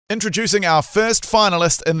Introducing our first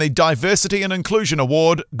finalist in the Diversity and Inclusion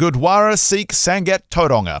Award, Gurdwara Sikh Sangat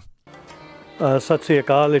Tauranga. Sat Sri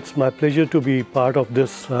Akal, it's my pleasure to be part of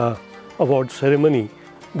this award ceremony.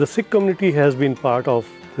 The Sikh community has been part of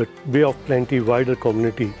the Bay of Plenty wider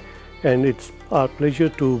community, and it's our pleasure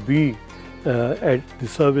to be at the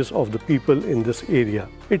service of the people in this area.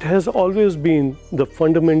 It has always been the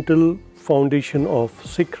fundamental foundation of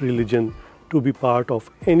Sikh religion to be part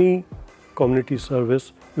of any community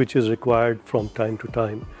service which is required from time to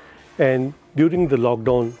time. And during the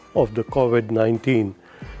lockdown of the COVID-19,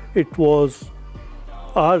 it was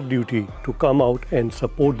our duty to come out and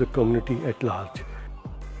support the community at large.